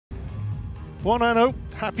Buon anno,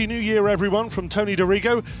 Happy New Year everyone from Tony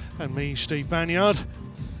Dorigo and me, Steve Banyard.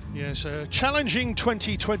 Yes, a challenging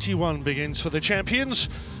 2021 begins for the champions,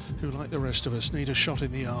 who like the rest of us need a shot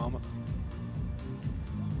in the arm.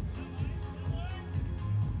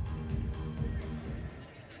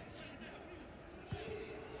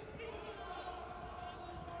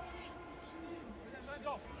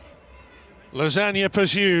 Lasagna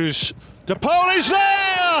pursues, Dybala is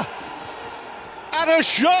there! And a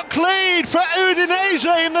shock lead for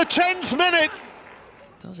Udinese in the 10th minute.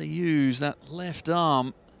 Does he use that left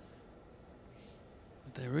arm?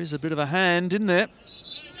 There is a bit of a hand in there.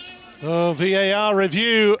 Oh, VAR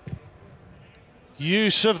review.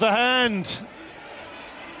 Use of the hand.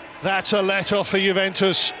 That's a let-off for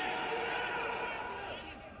Juventus.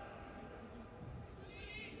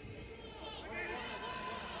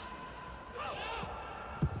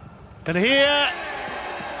 And here,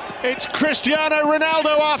 it's Cristiano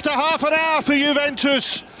Ronaldo after half an hour for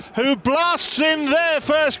Juventus, who blasts in their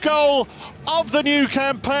first goal of the new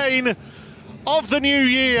campaign, of the new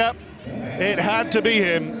year. It had to be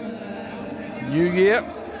him. New year,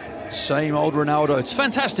 same old Ronaldo. It's a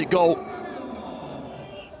fantastic goal.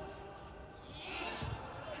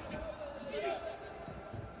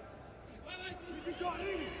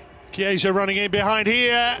 Chiesa running in behind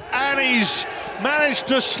here, and he's managed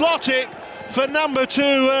to slot it for number 2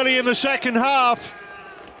 early in the second half.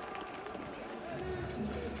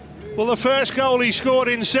 Well, the first goal he scored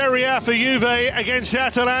in Serie A for Juve against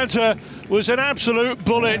Atalanta was an absolute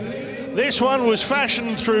bullet. This one was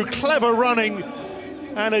fashioned through clever running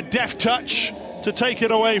and a deft touch to take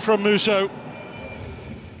it away from Musso.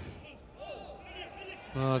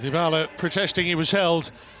 Dybala protesting he was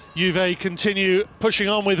held. Juve continue pushing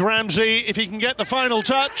on with Ramsey. If he can get the final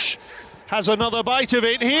touch, has another bite of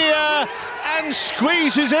it here and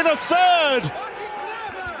squeezes in a third.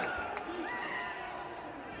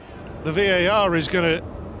 The VAR is going to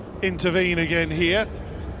intervene again here.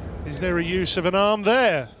 Is there a use of an arm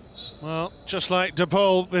there? Well, just like De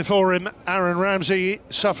Paul before him, Aaron Ramsey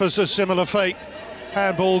suffers a similar fate.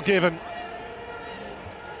 Handball given.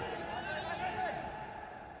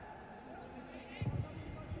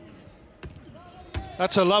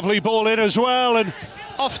 That's a lovely ball in as well, and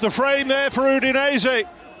off the frame there for Udinese.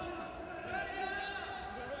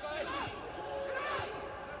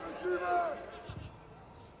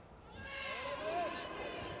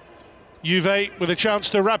 Juve with a chance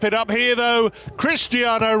to wrap it up here though.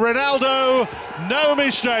 Cristiano Ronaldo, no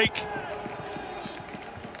mistake.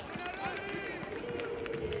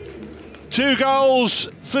 2 goals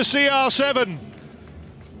for CR7.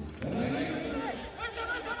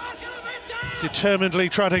 Determinedly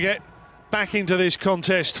trying to get back into this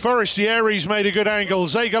contest. Forestieri's made a good angle.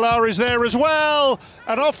 Dybala is there as well,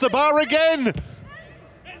 and off the bar again.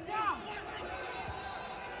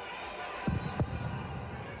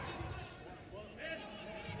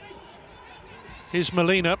 Here's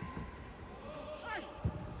Molina.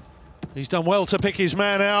 He's done well to pick his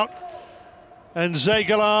man out, and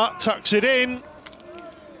Dybala tucks it in.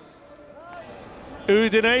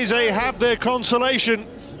 Udinese have their consolation.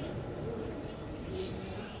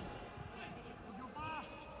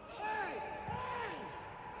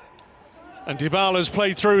 And Dybala's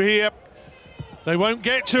played through here. They won't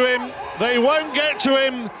get to him. They won't get to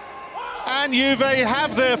him. And Juve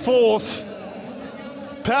have their 4th.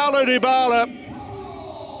 Paulo Dybala.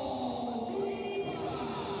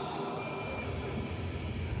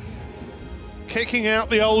 Kicking out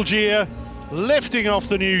the old year, lifting off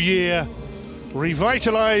the new year.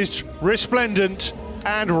 Revitalised, resplendent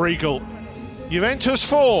and regal. Juventus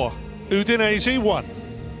 4, Udinese 1.